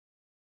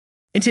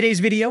In today's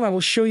video, I will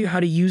show you how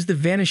to use the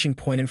vanishing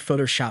point in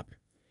Photoshop.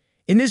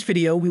 In this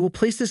video, we will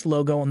place this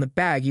logo on the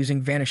bag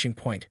using vanishing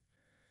point.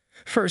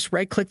 First,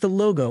 right-click the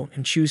logo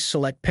and choose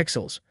Select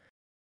Pixels.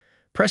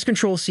 Press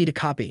Ctrl-C to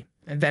copy,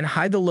 and then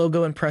hide the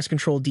logo and press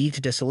Ctrl-D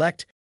to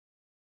deselect.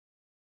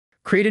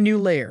 Create a new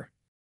layer.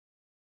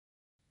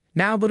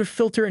 Now go to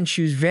Filter and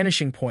choose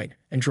Vanishing Point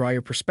and draw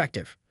your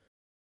perspective.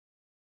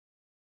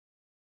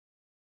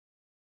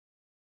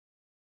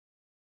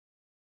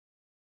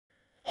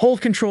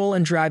 Hold Ctrl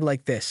and drag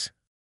like this.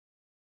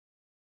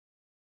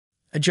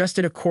 Adjust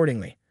it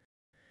accordingly.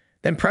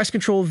 Then press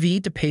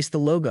Ctrl-V to paste the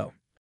logo.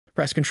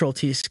 Press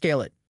Ctrl-T to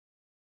scale it.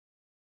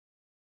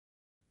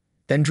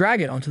 Then drag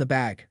it onto the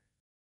bag.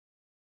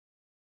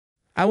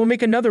 I will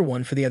make another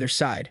one for the other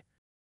side.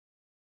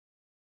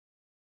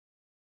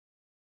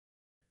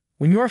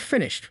 When you are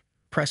finished,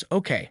 press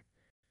OK.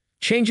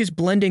 Change its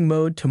blending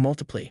mode to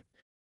multiply.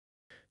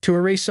 To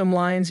erase some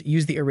lines,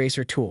 use the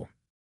eraser tool.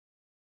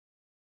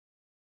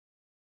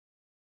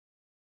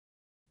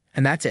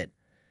 And that's it.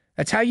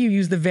 That's how you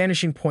use the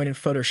vanishing point in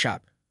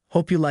Photoshop.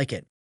 Hope you like it.